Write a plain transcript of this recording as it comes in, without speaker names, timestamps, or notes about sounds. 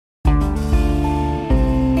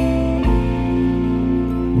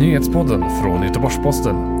Nyhetspodden från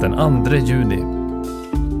Göteborgs-Posten den 2 juni.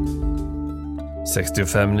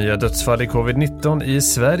 65 nya dödsfall i covid-19 i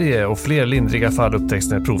Sverige och fler lindriga fall upptäcks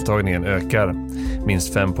när provtagningen ökar.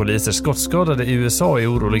 Minst 5 poliser skottskadade i USA i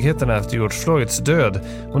oroligheterna efter George Floyds död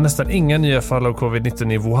och nästan inga nya fall av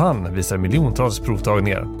covid-19 i Wuhan visar miljontals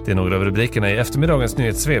provtagningar. Det är några av rubrikerna i eftermiddagens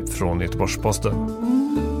nyhetssvep från Göteborgs-Posten.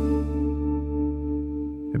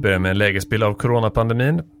 Vi börjar med en lägesbild av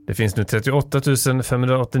coronapandemin. Det finns nu 38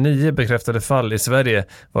 589 bekräftade fall i Sverige,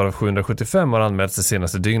 varav 775 har anmälts det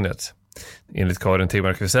senaste dygnet. Enligt Karin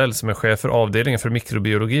Tegmark-Wisell, som är chef för avdelningen för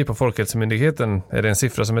mikrobiologi på Folkhälsomyndigheten, är det en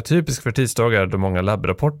siffra som är typisk för tisdagar då många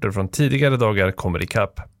labbrapporter från tidigare dagar kommer i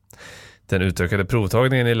kapp. Den utökade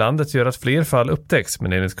provtagningen i landet gör att fler fall upptäcks,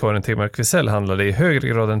 men enligt Karin Tegmark-Wisell handlar det i högre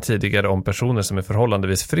grad än tidigare om personer som är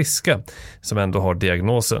förhållandevis friska, som ändå har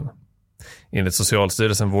diagnosen. Enligt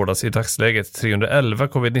Socialstyrelsen vårdas i dagsläget 311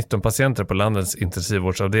 covid-19 patienter på landets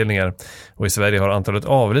intensivvårdsavdelningar och i Sverige har antalet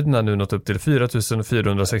avlidna nu nått upp till 4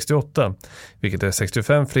 468, vilket är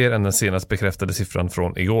 65 fler än den senast bekräftade siffran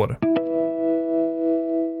från igår.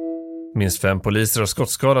 Minst 5 poliser har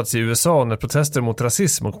skottskadats i USA när protester mot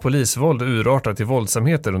rasism och polisvåld urartat i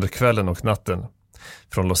våldsamheter under kvällen och natten.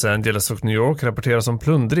 Från Los Angeles och New York rapporteras om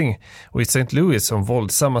plundring och i St. Louis om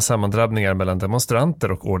våldsamma sammandrabbningar mellan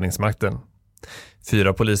demonstranter och ordningsmakten.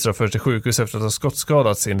 4 poliser har förts till sjukhus efter att ha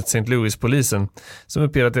skottskadats enligt St. Louis-polisen, som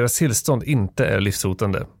uppger att deras tillstånd inte är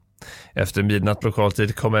livshotande. Efter midnatt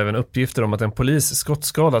lokaltid kom även uppgifter om att en polis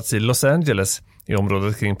skottskadats i Los Angeles i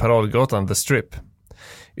området kring paradgatan The Strip.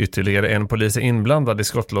 Ytterligare en polis är inblandad i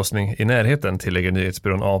skottlossning i närheten, tillägger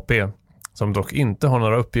nyhetsbyrån AP, som dock inte har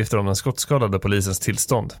några uppgifter om den skottskadade polisens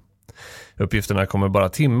tillstånd. Uppgifterna kommer bara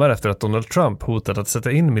timmar efter att Donald Trump hotat att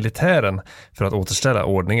sätta in militären för att återställa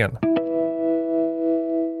ordningen.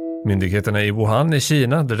 Myndigheterna i Wuhan i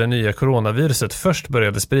Kina, där det nya coronaviruset först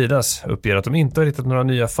började spridas, uppger att de inte har hittat några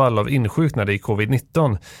nya fall av insjuknade i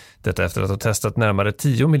covid-19. Detta efter att ha testat närmare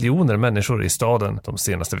 10 miljoner människor i staden de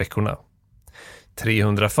senaste veckorna.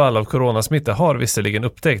 300 fall av coronasmitta har visserligen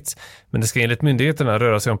upptäckts, men det ska enligt myndigheterna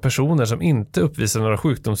röra sig om personer som inte uppvisar några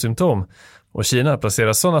sjukdomssymptom, och Kina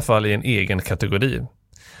placerar sådana fall i en egen kategori.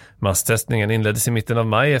 Masstestningen inleddes i mitten av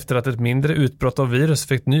maj efter att ett mindre utbrott av virus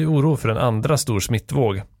fick ny oro för en andra stor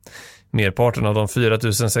smittvåg. Merparten av de 4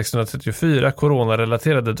 634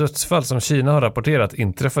 coronarelaterade dödsfall som Kina har rapporterat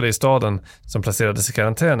inträffade i staden, som placerades i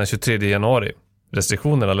karantän den 23 januari.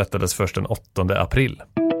 Restriktionerna lättades först den 8 april.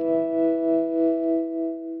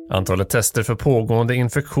 Antalet tester för pågående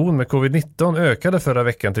infektion med covid-19 ökade förra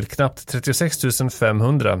veckan till knappt 36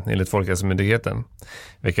 500 enligt Folkhälsomyndigheten.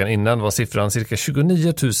 Veckan innan var siffran cirka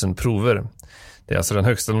 29 000 prover. Det är alltså den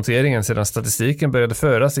högsta noteringen sedan statistiken började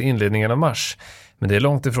föras i inledningen av mars, men det är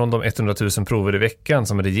långt ifrån de 100 000 prover i veckan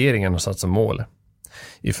som regeringen har satt som mål.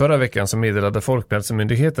 I förra veckan så meddelade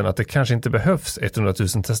Folkhälsomyndigheten att det kanske inte behövs 100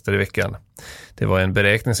 000 tester i veckan. Det var en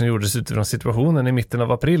beräkning som gjordes utifrån situationen i mitten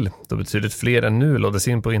av april, då betydligt fler än nu lades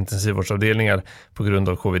in på intensivvårdsavdelningar på grund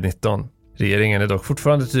av covid-19. Regeringen är dock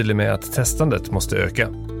fortfarande tydlig med att testandet måste öka.